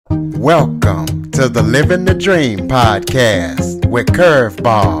Welcome to the Living the Dream podcast with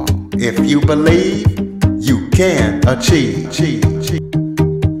Curveball. If you believe, you can achieve.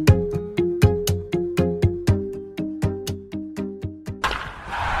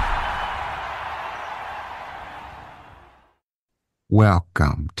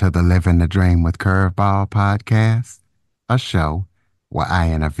 Welcome to the Living the Dream with Curveball podcast, a show where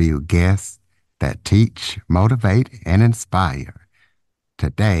I interview guests that teach, motivate, and inspire.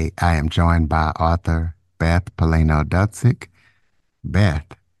 Today, I am joined by author Beth Pellino-Dudzic. Beth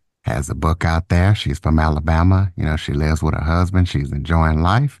has a book out there. She's from Alabama. You know, she lives with her husband. She's enjoying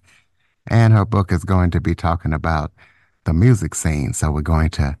life. And her book is going to be talking about the music scene. So we're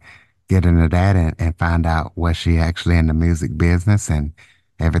going to get into that and find out what she actually in the music business and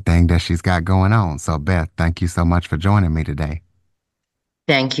everything that she's got going on. So Beth, thank you so much for joining me today.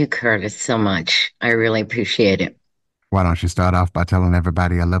 Thank you, Curtis, so much. I really appreciate it. Why don't you start off by telling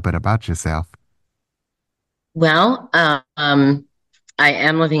everybody a little bit about yourself? Well, I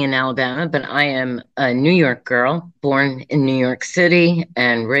am living in Alabama, but I am a New York girl, born in New York City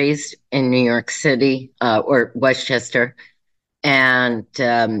and raised in New York City, or Westchester. And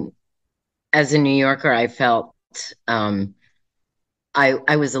as a New Yorker, I felt I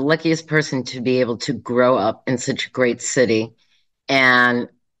was the luckiest person to be able to grow up in such a great city. And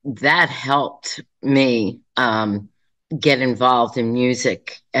that helped me get involved in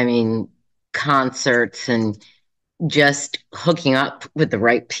music. I mean, concerts and just hooking up with the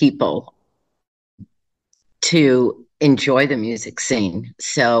right people to enjoy the music scene.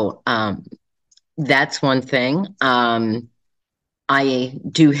 So that's one thing. I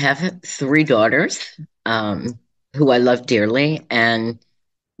do have 3 daughters who I love dearly. And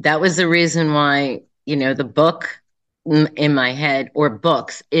that was the reason why, you know, the book in my head, or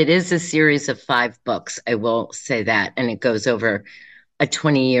books, it is a series of 5 books, I will say that, and it goes over a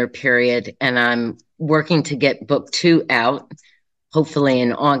 20-year period, and I'm working to get book 2 out hopefully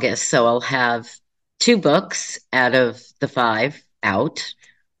in August, so I'll have 2 books out of the 5 out.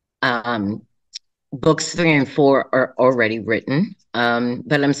 Books 3 and 4 are already written,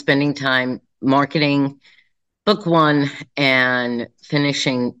 but I'm spending time marketing book 1 and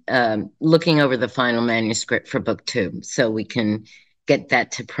finishing, looking over the final manuscript for book 2 so we can get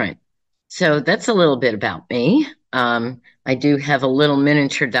that to print. So that's a little bit about me. I do have a little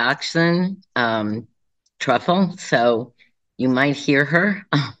miniature dachshund, Truffle, so you might hear her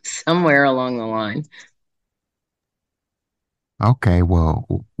somewhere along the line. Okay, well,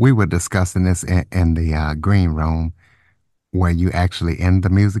 we were discussing this in the green room. Were you actually in the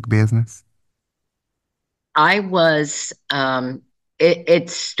music business? I was, it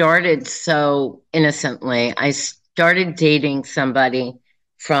started so innocently. I started dating somebody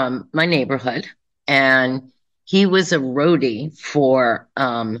from my neighborhood, and he was a roadie for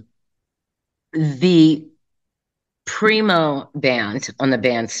the primo band on the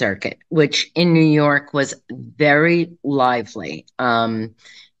band circuit, which in New York was very lively.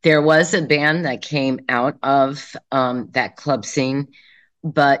 There was a band that came out of that club scene,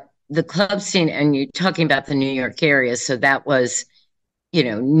 but the club scene, and you're talking about the New York area, so that was, you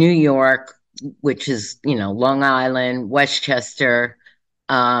know, New York, which is, you know, Long Island, Westchester,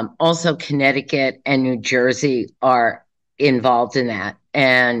 also Connecticut and New Jersey are involved in that.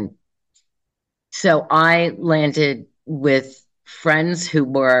 And so I landed with friends who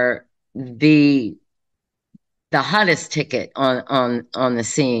were the hottest ticket on the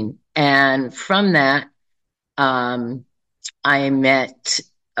scene. And from that, I met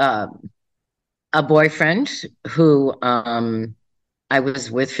a boyfriend who I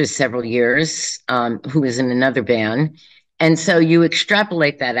was with for several years, who was in another band. And so you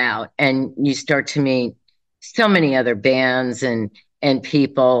extrapolate that out and you start to meet so many other bands and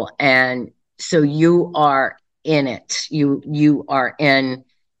people. And so you are in it. You are in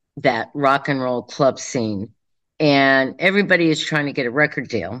that rock and roll club scene. And everybody is trying to get a record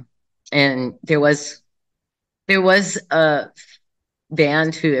deal. And there was a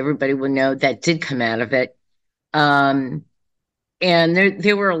band who everybody would know that did come out of it. And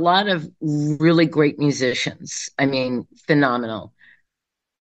there were a lot of really great musicians. I mean, phenomenal.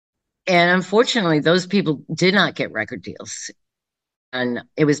 And unfortunately, those people did not get record deals. And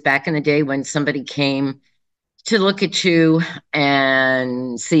it was back in the day when somebody came to look at you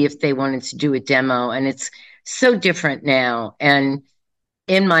and see if they wanted to do a demo. And it's so different now. And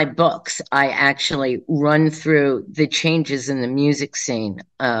in my books, I actually run through the changes in the music scene,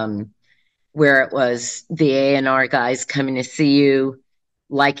 where it was the A&R guys coming to see you,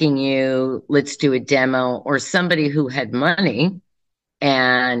 liking you, let's do a demo, or somebody who had money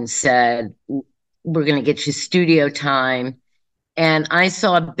and said, we're going to get you studio time And I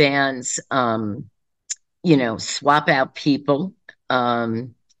saw bands, swap out people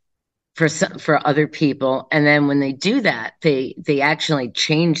um, for other people, and then when they do that, they actually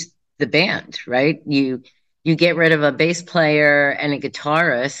change the band, right? You get rid of a bass player and a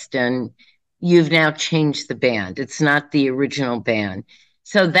guitarist, and you've now changed the band. It's not the original band.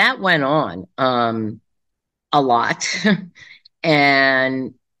 So that went on a lot,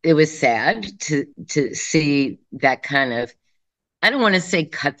 and it was sad to see that kind of, I don't want to say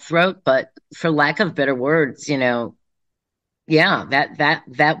cutthroat, but for lack of better words, yeah,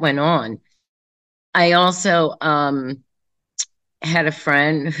 that went on. I also had a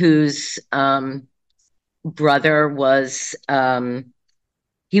friend whose brother was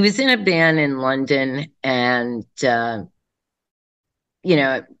he was in a band in London, and you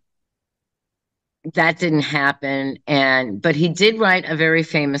know that didn't happen. And but he did write a very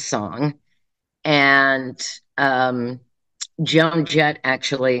famous song, and Joan Jett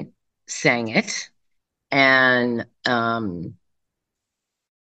actually sang it, and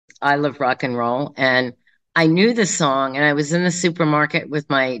I love rock and roll. And I knew the song, and I was in the supermarket with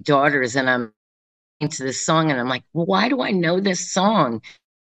my daughters, and I'm into this song, and I'm like, well, why do I know this song?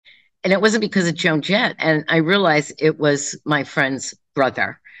 And it wasn't because of Joan Jett. And I realized it was my friend's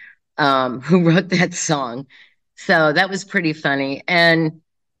brother who wrote that song. So that was pretty funny. And,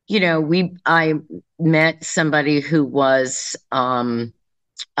 I met somebody who was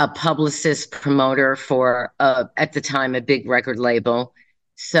a publicist promoter for at the time a big record label.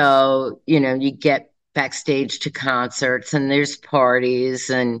 So you get backstage to concerts, and there's parties,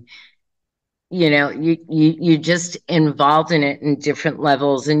 and you just involved in it in different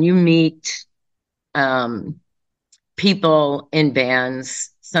levels, and you meet um people in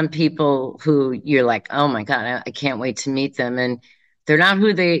bands, some people who you're like, oh my god, I can't wait to meet them, and they're not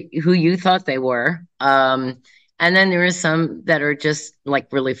who you thought they were. And then there are some that are just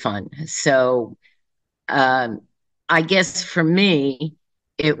like really fun. So um, I guess for me,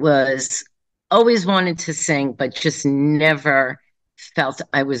 it was always wanted to sing, but just never felt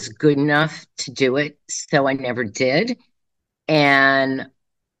I was good enough to do it. So I never did. And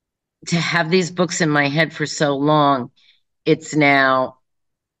to have these books in my head for so long, it's now,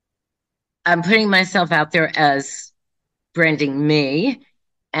 I'm putting myself out there as branding me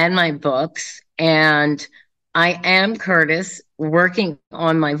and my books. And I am Curtis working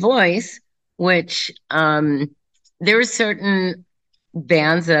on my voice, which there are certain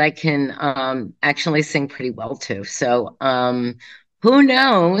bands that I can actually sing pretty well to. So who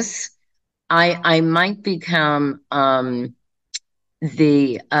knows? I might become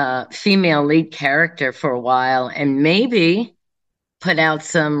the female lead character for a while, and maybe put out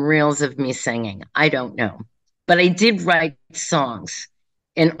some reels of me singing. I don't know. But I did write songs.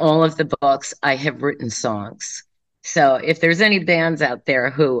 In all of the books, I have written songs. So if there's any bands out there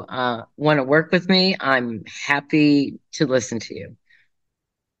who want to work with me, I'm happy to listen to you.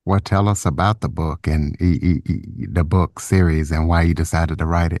 Well, tell us about the book and the book series and why you decided to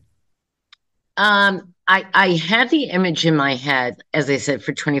write it. I had the image in my head, as I said,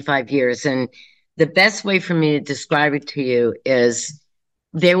 for 25 years. And the best way for me to describe it to you is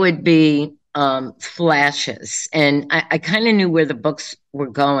there would be flashes. And I kind of knew where the books were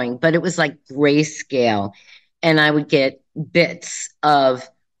going, but it was like grayscale. And I would get bits of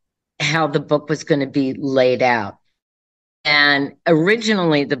how the book was going to be laid out. And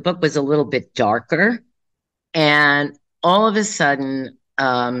originally, the book was a little bit darker. And all of a sudden,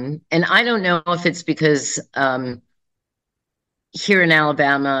 and I don't know if it's because here in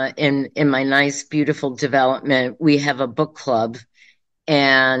Alabama, in my nice, beautiful development, we have a book club,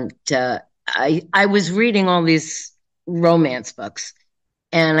 and I was reading all these romance books,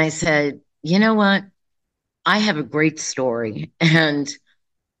 and I said, you know what? I have a great story, and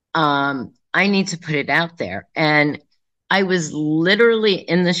I need to put it out there. And I was literally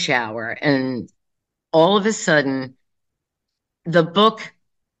in the shower, and all of a sudden, the book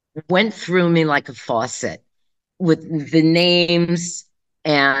went through me like a faucet with the names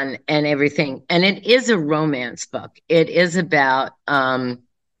and everything. And it is a romance book. It is about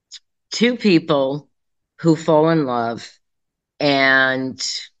two people who fall in love, and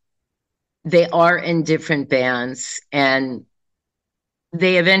they are in different bands, and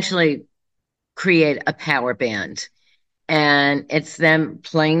they eventually create a power band. And it's them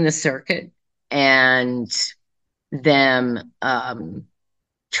playing the circuit, and them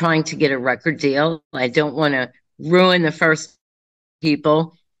trying to get a record deal. I don't want to ruin the first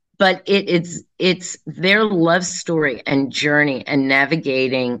people, but it's their love story and journey and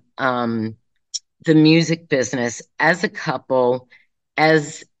navigating the music business as a couple,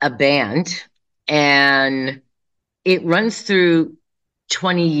 as a band, and it runs through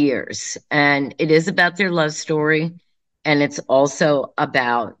 20 years, and it is about their love story, and it's also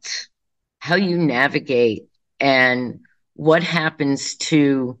about how you navigate and what happens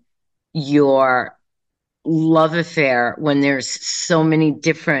to your love affair when there's so many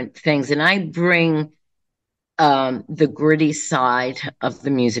different things. And I bring the gritty side of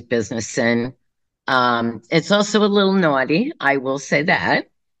the music business in. It's also a little naughty, I will say that.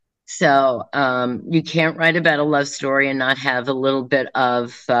 So you can't write about a love story and not have a little bit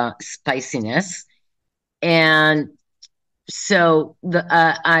of spiciness. And so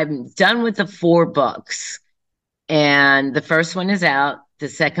I'm done with the four books, and the first one is out. The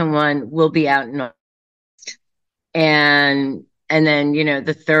second one will be out in and then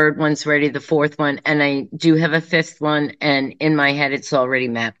the third one's ready, the fourth one, and I do have a fifth one, and in my head it's already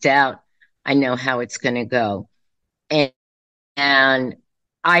mapped out. I know how it's going to go, and and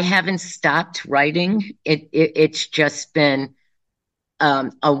I haven't stopped writing. It's just been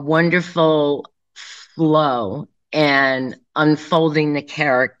a wonderful flow and unfolding the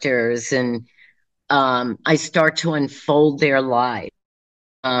characters, and I start to unfold their lives.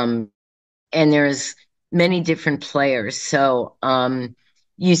 Um, and there's many different players. So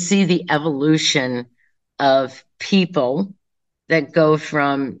you see the evolution of people that go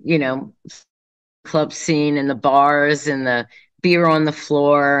from, club scene and the bars and the beer on the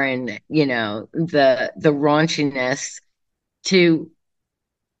floor and, the raunchiness to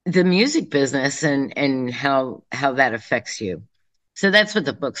the music business and how that affects you. So that's what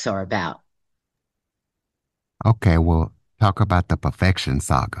the books are about. Okay, well, talk about the Perfection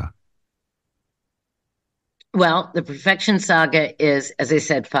Saga. Well, the Perfection Saga is, as I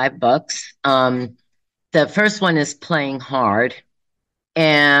said, 5 books. The first one is Playing Hard.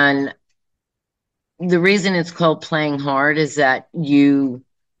 And the reason it's called Playing Hard is that to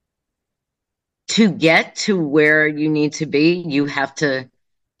get to where you need to be, you have to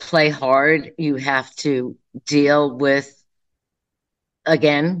play hard. You have to deal with,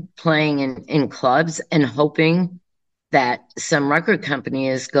 again, playing in clubs and hoping that some record company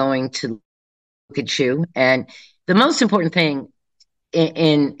is going to look at you. And the most important thing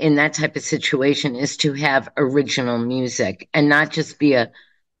in that type of situation is to have original music and not just be a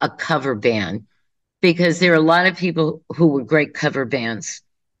cover band, because there are a lot of people who were great cover bands,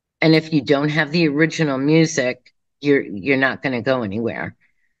 and if you don't have the original music, you're not going to go anywhere.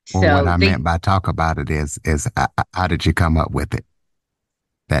 Well, what So I they meant by talk about it is how did you come up with it?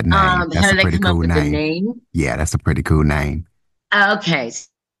 That name. how That's a did they pretty come up cool with the name. name? Yeah, that's a pretty cool name. Okay,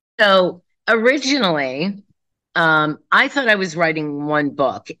 so originally I thought I was writing one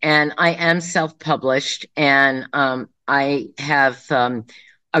book, and I am self-published, and I have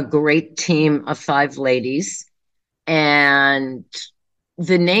a great team of 5 ladies. And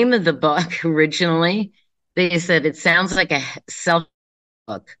the name of the book originally, they said it sounds like a self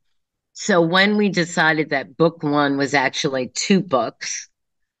book. So when we decided that book one was actually 2 books,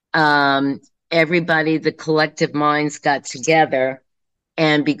 um, everybody, the collective minds got together,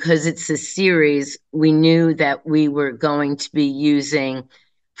 and because it's a series, we knew that we were going to be using,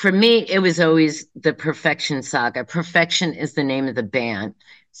 for me, it was always the Perfection Saga. Perfection is the name of the band.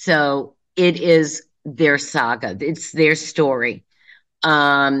 So it is their saga, it's their story.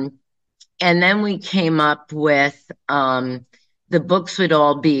 Um, and then we came up with the books would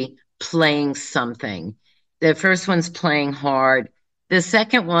all be playing something. The first one's Playing Hard. The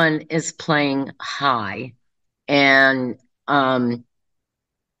second one is Playing High. And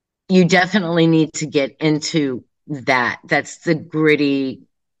you definitely need to get into that. That's the gritty,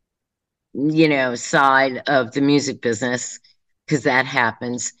 side of the music business, because that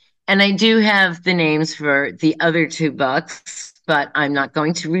happens. And I do have the names for the other 2 books, but I'm not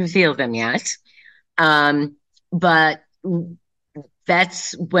going to reveal them yet. But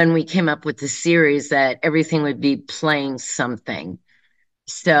that's when we came up with the series that everything would be playing something.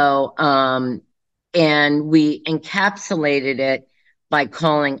 So, and we encapsulated it by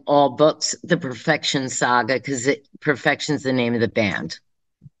calling all books the Perfection Saga, because Perfection's the name of the band.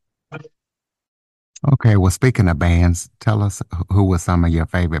 Okay, well, speaking of bands, tell us who were some of your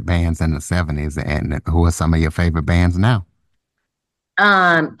favorite bands in the 70s and who are some of your favorite bands now?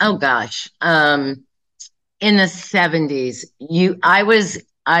 Oh gosh. In the 70s,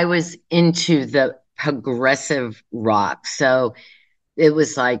 I was into the progressive rock. So it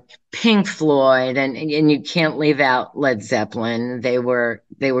was like Pink Floyd, and you can't leave out Led Zeppelin. They were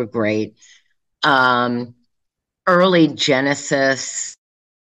great. Um, Early Genesis,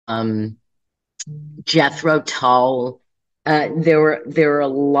 um, Jethro Tull. There were a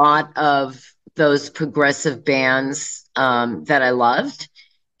lot of those progressive bands that I loved,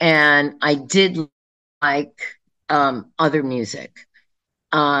 and I did like other music.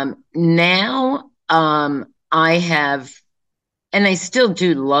 Now, I have, and I still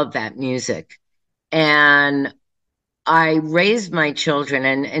do love that music. And I raised my children,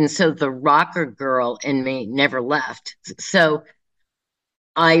 and so the rocker girl in me never left. So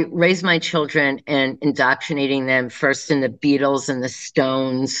I raised my children and indoctrinating them first in the Beatles and the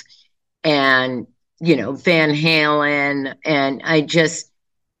Stones and, Van Halen. And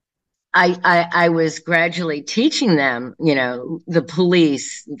I was gradually teaching them, the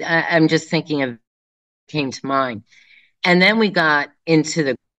Police. I'm just thinking of came to mind. And then we got into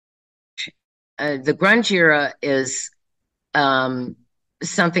the grunge era is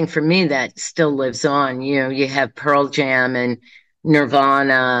something for me that still lives on. You have Pearl Jam and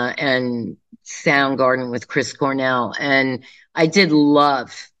Nirvana and Soundgarden with Chris Cornell. And I did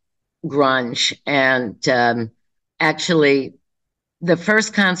love grunge. And actually, the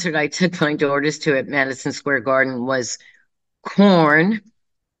first concert I took my daughters to at Madison Square Garden was Korn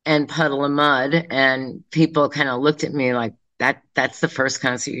and Puddle of Mud. And people kind of looked at me like, that's the first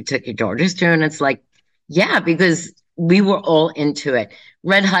concert you took your daughters to? And it's like, yeah, because we were all into it.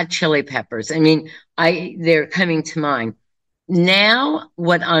 Red Hot Chili Peppers. I mean, they're coming to mind. Now,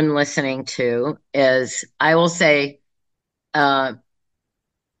 what I'm listening to is, I will say, uh,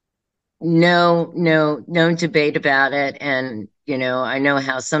 no debate about it. And, I know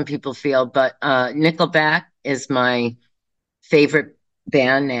how some people feel, but Nickelback is my favorite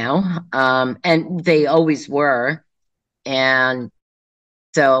band now. And they always were. And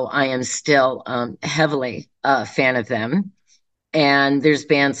so I am still heavily a fan of them. And there's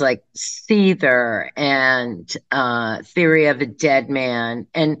bands like Seether and Theory of a Dead Man.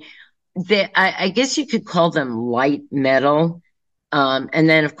 And I guess you could call them light metal. And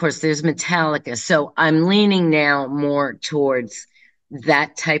then, of course, there's Metallica. So I'm leaning now more towards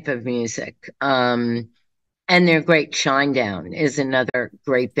that type of music. And their great Shinedown is another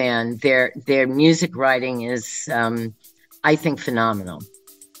great band. Their music writing is, I think, phenomenal.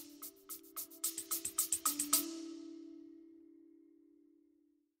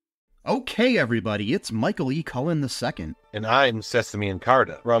 Okay, everybody, it's Michael E. Cullen II. And I'm Sesame and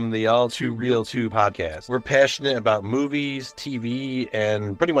Carta from the All Too Real 2 podcast. We're passionate about movies, TV,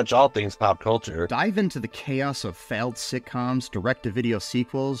 and pretty much all things pop culture. Dive into the chaos of failed sitcoms, direct-to-video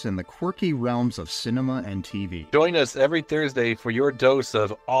sequels, and the quirky realms of cinema and TV. Join us every Thursday for your dose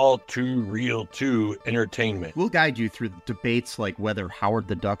of All Too Real 2 entertainment. We'll guide you through debates like whether Howard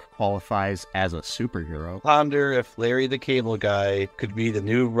the Duck qualifies as a superhero. Ponder if Larry the Cable Guy could be the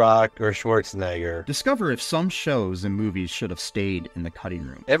new Rock or Schwarzenegger. Discover if some shows and movies should have stayed in the cutting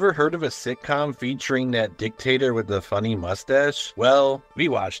room. Ever heard of a sitcom featuring that dictator with the funny mustache? Well, we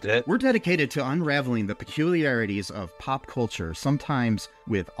watched it. We're dedicated to unraveling the peculiarities of pop culture, sometimes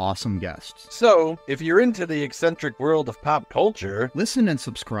with awesome guests. So, if you're into the eccentric world of pop culture, listen and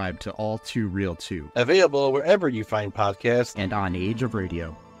subscribe to All Too Real 2. Available wherever you find podcasts and on Age of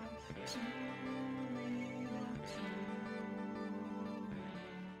Radio.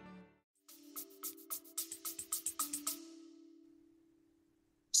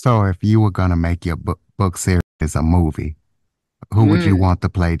 So if you were going to make your book series a movie, who would you want to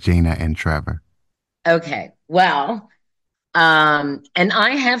play Gina and Trevor? Okay. Well, and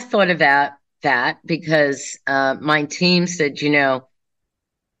I have thought about that because my team said,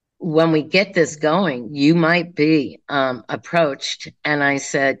 when we get this going, you might be approached. And I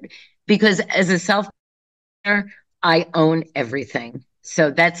said, because as a self-publisher, I own everything.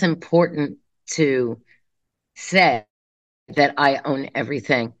 So that's important to say, that I own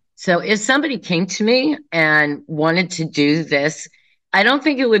everything. So if somebody came to me and wanted to do this, I don't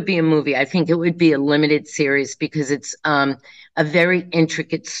think it would be a movie. I think it would be a limited series because it's a very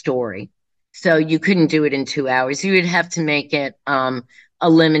intricate story. So you couldn't do it in 2 hours. You would have to make it a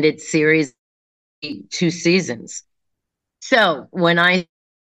limited series, 2 seasons. So when I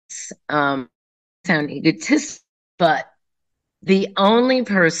sound egotistic, but the only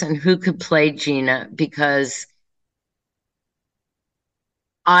person who could play Gina, because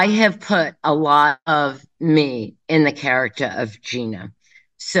I have put a lot of me in the character of Gina.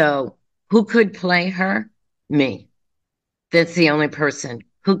 So who could play her? Me. That's the only person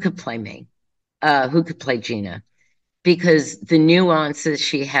who could play me, who could play Gina, because the nuances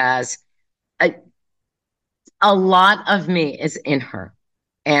she has, a lot of me is in her,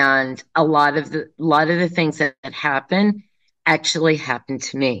 and a lot of the things that happen actually happened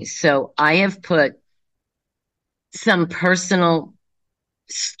to me. So I have put some personal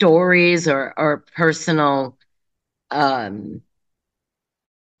stories or personal parts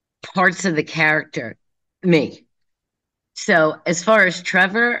of the character, me. So as far as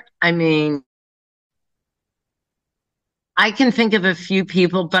Trevor, I mean, I can think of a few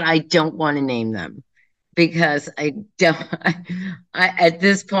people, but I don't want to name them because I don't. At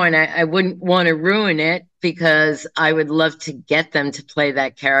this point, I wouldn't want to ruin it because I would love to get them to play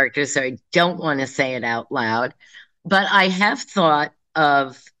that character. So I don't want to say it out loud. But I have thought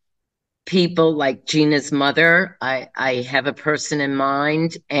of people like Gina's mother. I have a person in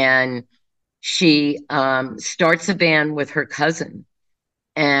mind, and she starts a band with her cousin.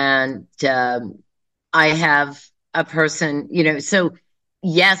 And I have a person, so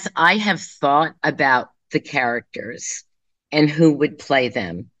yes, I have thought about the characters and who would play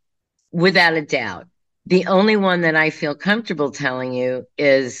them without a doubt. The only one that I feel comfortable telling you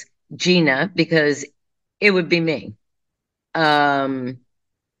is Gina because it would be me. Um,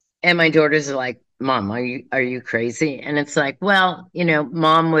 and my daughters are like, "Mom, are you crazy?" And it's like, well,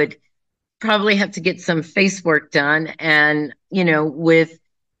 Mom would probably have to get some face work done, and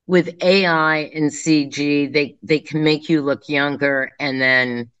with AI and CG, they can make you look younger, and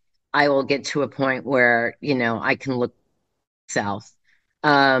then I will get to a point where I can look south.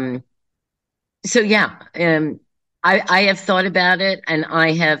 Um, so yeah, I have thought about it, and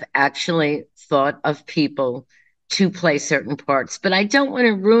I have actually thought of people to play certain parts, but I don't want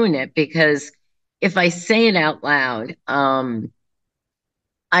to ruin it because if I say it out loud, I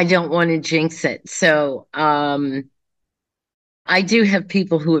don't want to jinx it. So I do have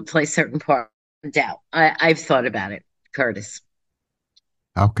people who would play certain parts. No doubt. I've thought about it, Curtis.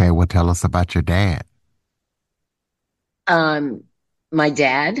 Okay, well, tell us about your dad. Um, my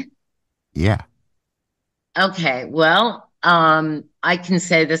dad. Yeah. Okay, well, I can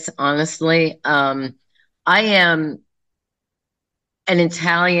say this honestly. I am an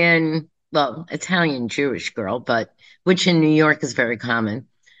Italian Jewish girl, but which in New York is very common.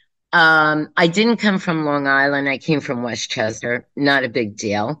 I didn't come from Long Island. I came from Westchester. Not a big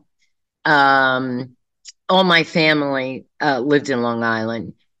deal. Um, all my family lived in Long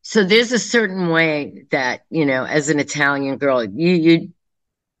Island. So there's a certain way that, as an Italian girl, the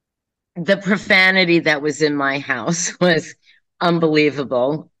profanity that was in my house was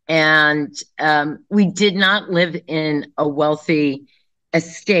unbelievable. And we did not live in a wealthy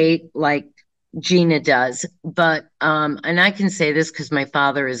estate like Gina does. But, and I can say this because my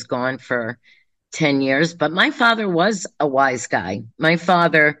father is gone for 10 years, but my father was a wise guy. My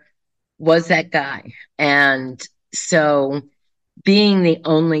father was that guy. And so being the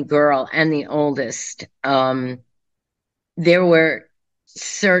only girl and the oldest, there were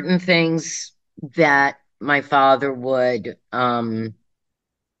certain things that my father would,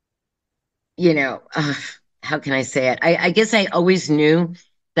 you know, uh, how can I say it? I guess I always knew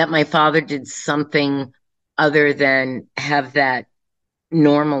that my father did something other than have that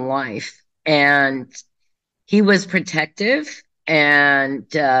normal life. And he was protective and,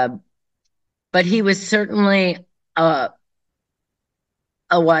 but he was certainly a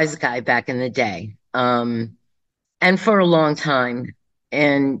wise guy back in the day. And for a long time.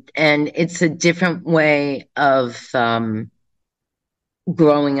 And it's a different way of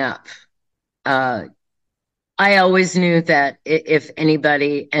growing up. Uh, I always knew that if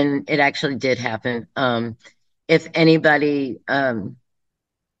anybody, and it actually did happen, if anybody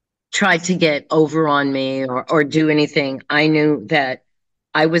tried to get over on me or do anything, I knew that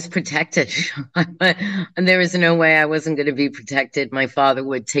I was protected. And there was no way I wasn't going to be protected. My father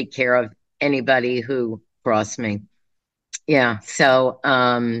would take care of anybody who crossed me. Yeah. So,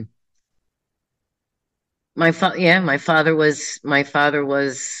 my father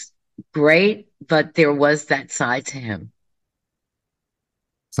was great, but there was that side to him.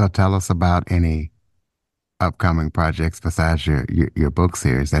 So tell us about any upcoming projects besides your book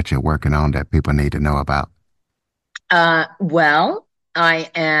series that you're working on that people need to know about. Well,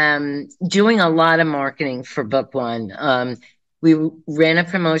 I am doing a lot of marketing for book one. We ran a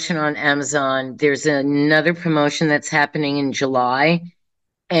promotion on Amazon. There's another promotion that's happening in July.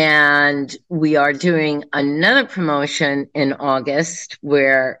 And we are doing another promotion in August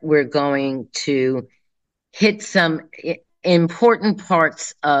where we're going to hit some important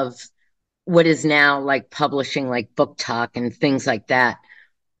parts of what is now like publishing, like Book Talk and things like that.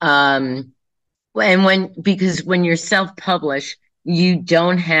 Because when you're self-published, you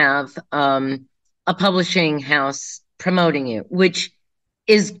don't have a publishing house promoting you, which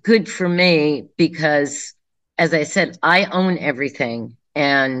is good for me because, as I said, I own everything,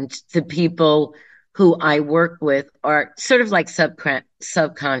 and the people who I work with are sort of like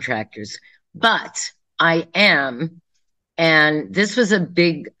subcontractors. But I am, and this was a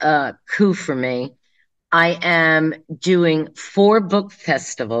big coup for me. I am doing 4 book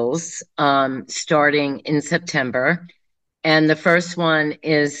festivals starting in September. And the first one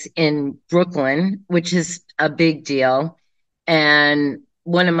is in Brooklyn, which is a big deal. and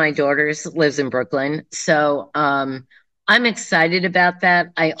one of my daughters lives in Brooklyn. So I'm excited about that.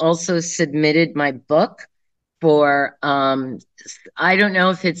 I also submitted my book for I don't know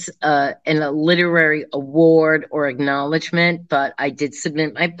if it's in a literary award or acknowledgement, but I did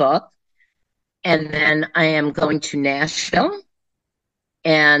submit my book. And then I am going to Nashville,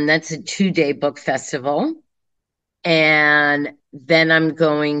 and that's a 2-day book festival. And then I'm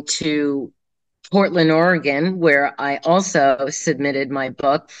going to Portland, Oregon, where I also submitted my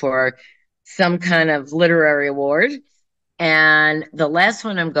book for some kind of literary award. And the last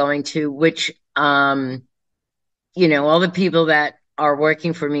one I'm going to, which, all the people that are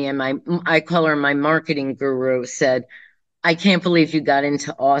working for me and I call her my marketing guru, said, I can't believe you got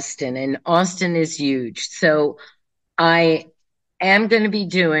into Austin, and Austin is huge. So I am going to be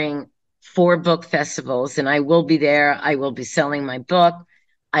doing 4 book festivals, and I will be there. I will be selling my book.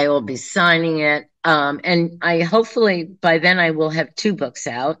 I will be signing it. And I hopefully by then I will have 2 books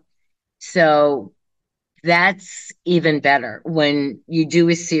out. So that's even better when you do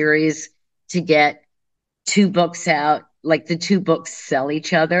a series to get 2 books out, like the 2 books sell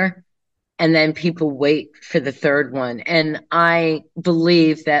each other, and then people wait for the 3rd one. And I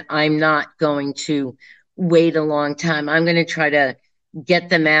believe that I'm not going to wait a long time. I'm going to try to get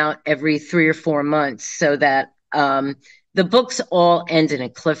them out every 3 or 4 months so that the books all end in a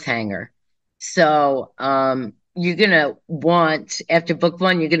cliffhanger. So you're going to want, after book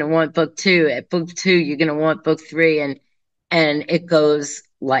 1, you're going to want book 2. At book 2, you're going to want book 3, and it goes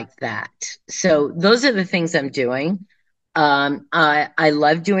like that. So those are the things I'm doing. I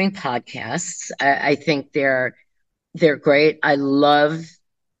love doing podcasts. I think they're great. I love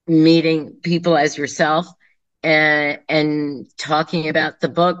meeting people as yourself and talking about the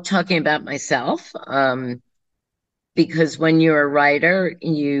book, talking about myself. Because when you're a writer,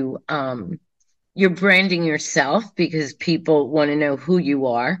 you're branding yourself because people want to know who you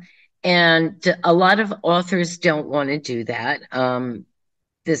are. And a lot of authors don't want to do that.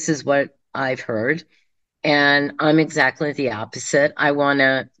 This is what I've heard. And I'm exactly the opposite. I want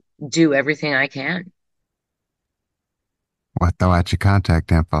to do everything I can. Well, throw out your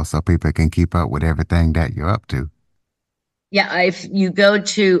contact info so people can keep up with everything that you're up to. Yeah, if you go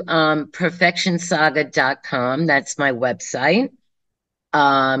to perfectionsaga.com, that's my website.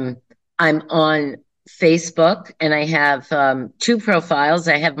 I'm on Facebook, and I have 2 profiles.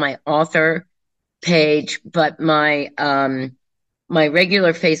 I have my author page, but my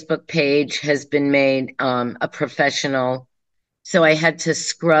regular Facebook page has been made a professional. So I had to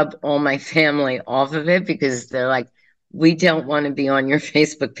scrub all my family off of it because they're like, we don't want to be on your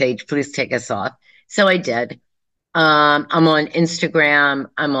Facebook page. Please take us off. So I did. I'm on Instagram.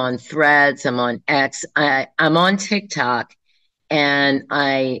 I'm on Threads. I'm on X. I'm on TikTok. And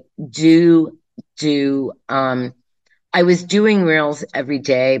I I was doing reels every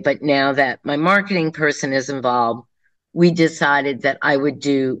day, but now that my marketing person is involved, we decided that I would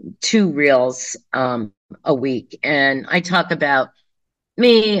do 2 reels a week. And I talk about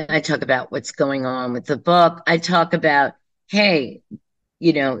me, I talk about what's going on with the book. I talk about, hey,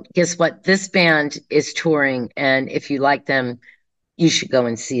 guess what? This band is touring, and if you like them, you should go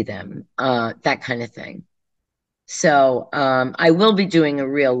and see them, that kind of thing. So I will be doing a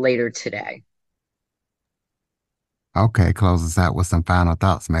reel later today. Okay, close us out with some final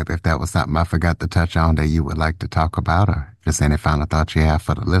thoughts. Maybe if that was something I forgot to touch on that you would like to talk about, or just any final thoughts you have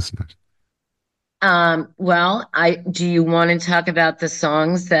for the listeners. Well, do you want to talk about the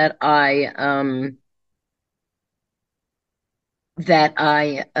songs that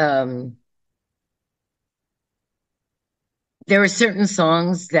there are certain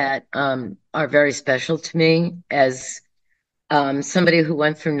songs that are very special to me as somebody who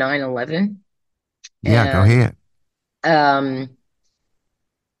went through 9/11. Yeah, go ahead.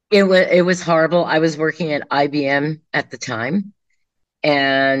 It was horrible. I was working at IBM at the time,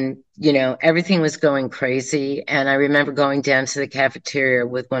 and everything was going crazy. And I remember going down to the cafeteria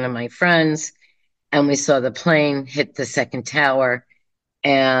with one of my friends, and we saw the plane hit the second tower,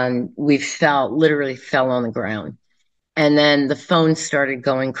 and we literally fell on the ground. And then the phone started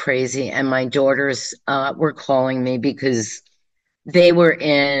going crazy, and my daughters were calling me because they were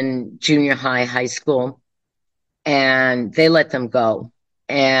in junior high school, and they let them go.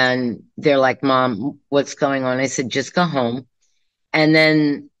 And they're like, Mom, what's going on? I said, just go home. And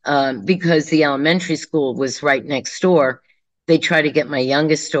then because the elementary school was right next door, they tried to get my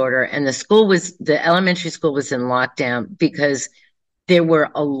youngest daughter, and the elementary school was in lockdown because there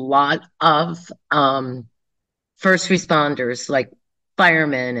were a lot of first responders, like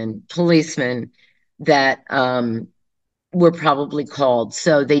firemen and policemen, that were probably called.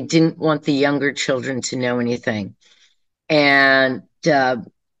 So they didn't want the younger children to know anything. And there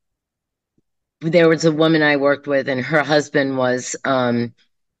was a woman I worked with, and her husband was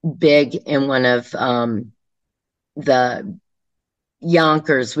big in one of the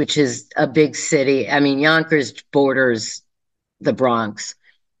Yonkers, which is a big city. I mean, Yonkers borders the Bronx.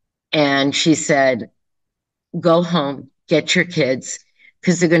 And she said, go home, get your kids,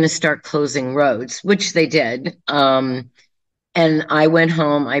 because they're going to start closing roads, which they did. And I went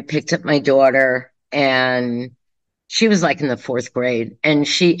home, I picked up my daughter, and she was like in the 4th grade. And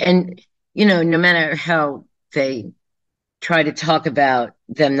no matter how they try to talk about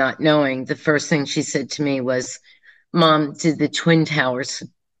them not knowing, the first thing she said to me was, Mom, did the Twin Towers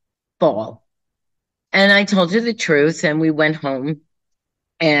fall? And I told her the truth, and we went home.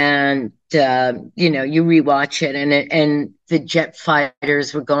 And you rewatch it, and the jet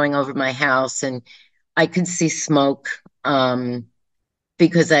fighters were going over my house, and I could see smoke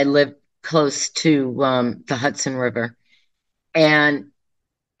because I lived close to the Hudson River. And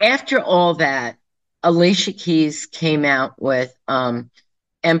after all that, Alicia Keys came out with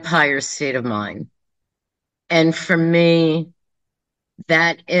Empire State of Mind. And for me,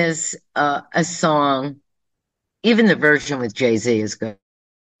 that is a song, even the version with Jay-Z is good,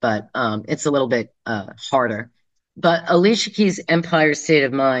 but it's a little bit harder. But Alicia Keys' Empire State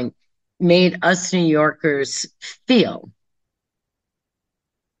of Mind made us New Yorkers feel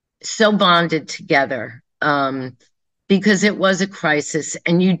so bonded together because it was a crisis,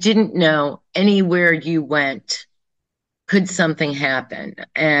 and you didn't know anywhere you went, could something happen?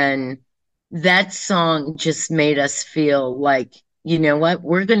 And that song just made us feel like, you know what,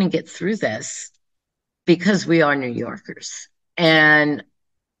 we're going to get through this because we are New Yorkers. And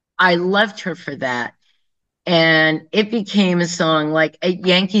I loved her for that. And it became a song like at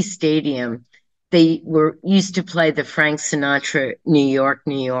Yankee Stadium. They used to play the Frank Sinatra, New York,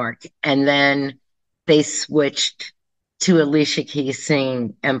 New York. And then they switched to Alicia Keys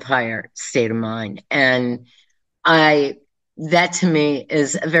singing Empire State of Mind. And that to me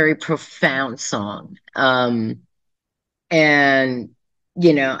is a very profound song. And, as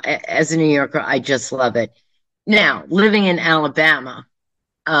a New Yorker, I just love it. Now, living in Alabama,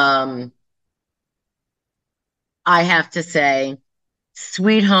 I have to say,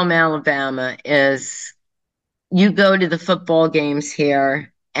 Sweet Home Alabama is, you go to the football games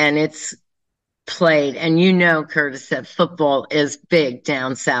here and it's played, and Curtis, that football is big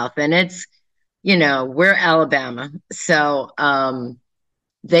down south, and it's, we're Alabama. So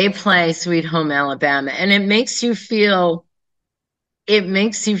they play Sweet Home Alabama, and it makes you feel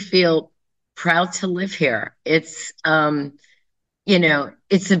proud to live here. It's,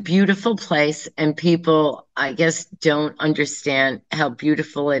 it's a beautiful place, and people, I guess, don't understand how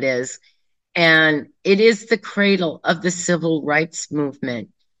beautiful it is. And it is the cradle of the civil rights movement.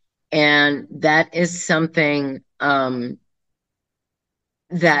 And that is something that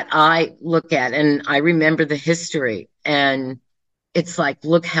I look at, and I remember the history, and it's like,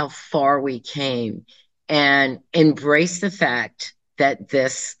 look how far we came, and embrace the fact that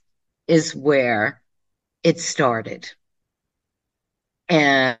this is where it started.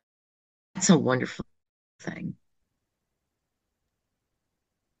 And it's a wonderful thing.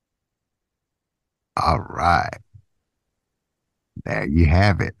 All right. There you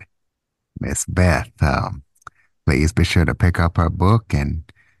have it, Miss Beth. Please be sure to pick up her book and,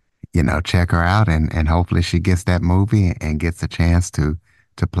 check her out, and hopefully she gets that movie and gets a chance to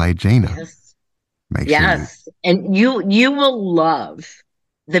play Gina. Yes. Make yes. Sure and you will love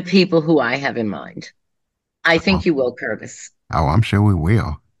the people who I have in mind. I think you will, Curtis. Oh, I'm sure we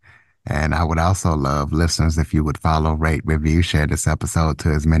will. And I would also love, listeners, if you would follow, rate, review, share this episode to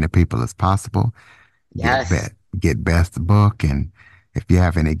as many people as possible. Yes. Get Beth's book. And if you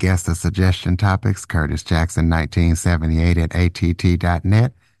have any guest or suggestion topics, Curtis Jackson 1978 at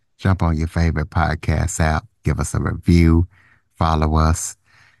att.net. Jump on your favorite podcast app. Give us a review. Follow us.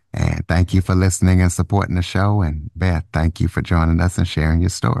 And thank you for listening and supporting the show. And Beth, thank you for joining us and sharing your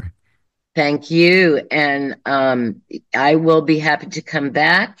story. Thank you. And I will be happy to come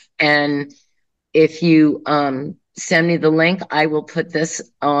back. And if you send me the link, I will put this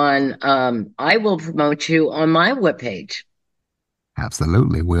on, I will promote you on my webpage.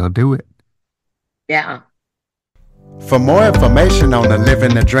 Absolutely. We'll do it. Yeah. For more information on the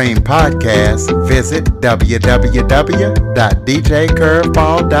Living the Dream podcast, visit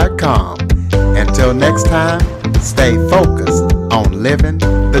www.djcurveball.com. Until next time, stay focused on living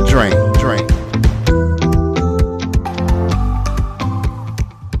the dream.